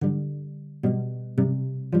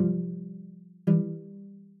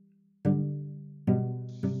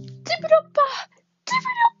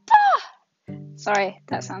Sorry,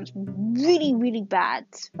 that sounds really, really bad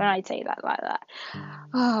when I say that like that.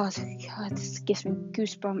 Oh, God, this gives me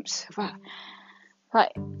goosebumps.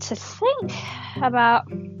 Like, to think about,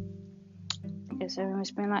 because it's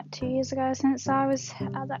been like 2 years ago since I was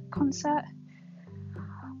at that concert.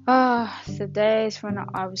 The days when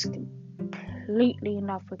I was completely in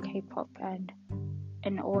love with K-pop and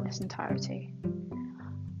in all its entirety.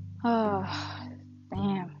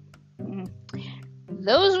 Damn.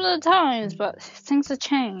 Those were the times, but things have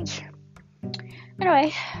changed.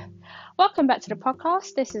 Anyway, welcome back to the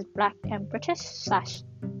podcast. This is Black and British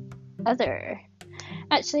 / other.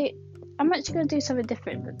 Actually, I'm going to do something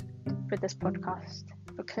different with this podcast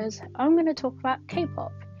because I'm going to talk about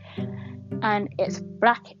K-pop and its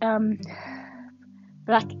black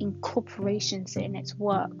incorporations in its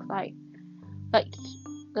work. Like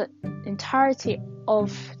the entirety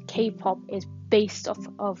of K-pop is based off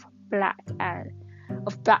of black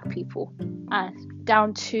people, and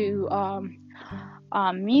down to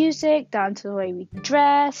music, down to the way we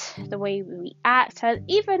dress, the way we act, and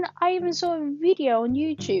I even saw a video on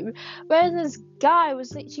YouTube where this guy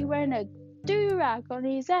was literally wearing a do-rag on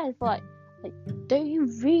his head. Like, don't you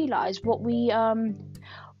realize what we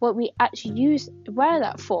actually wear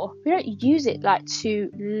that for? We don't use it like to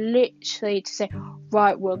say,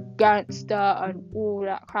 right, we're gangster and all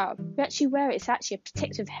that crap. We actually wear it. It's actually a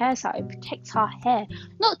protective hairstyle. It protects our hair,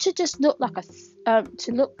 not to just look like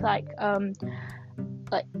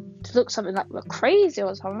to look something like we're crazy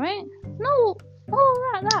or something. No, all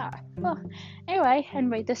like that. Oh,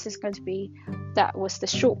 anyway, this is going to be. That was the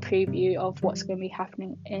short preview of what's going to be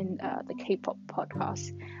happening in the K-pop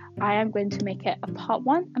podcast. I am going to make it a part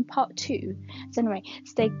 1 and part 2. So anyway,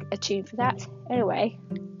 stay tuned for that. Anyway,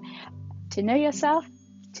 to know yourself,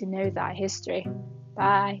 to know thy history.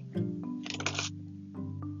 Bye.